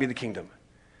has got to be the kingdom.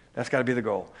 That's got to be the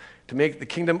goal. To make the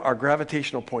kingdom our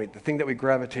gravitational point, the thing that we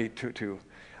gravitate to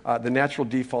the natural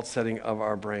default setting of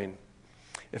our brain.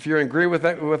 If you're in agree with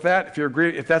that,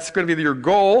 if that's going to be your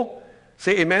goal,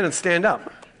 say amen and stand up.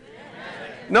 Amen.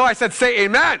 No, I said say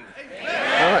amen.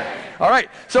 Amen. All right.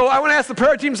 So I want to ask the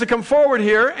prayer teams to come forward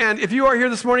here. And if you are here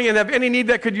this morning and have any need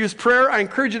that could use prayer, I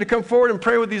encourage you to come forward and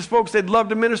pray with these folks. They'd love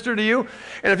to minister to you.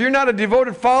 And if you're not a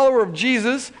devoted follower of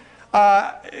Jesus,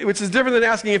 which is different than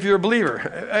asking if you're a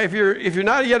believer. If you're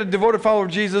not yet a devoted follower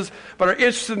of Jesus, but are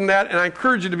interested in that, and I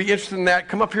encourage you to be interested in that,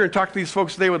 come up here and talk to these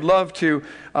folks. They would love to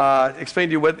explain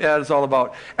to you what that is all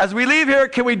about. As we leave here,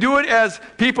 can we do it as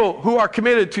people who are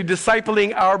committed to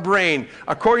discipling our brain,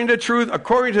 according to truth,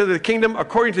 according to the kingdom,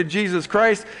 according to Jesus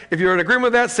Christ? If you're in agreement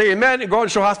with that, say amen and go out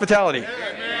and show hospitality.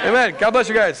 Amen. Amen. God bless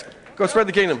you guys. Go spread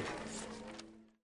the kingdom.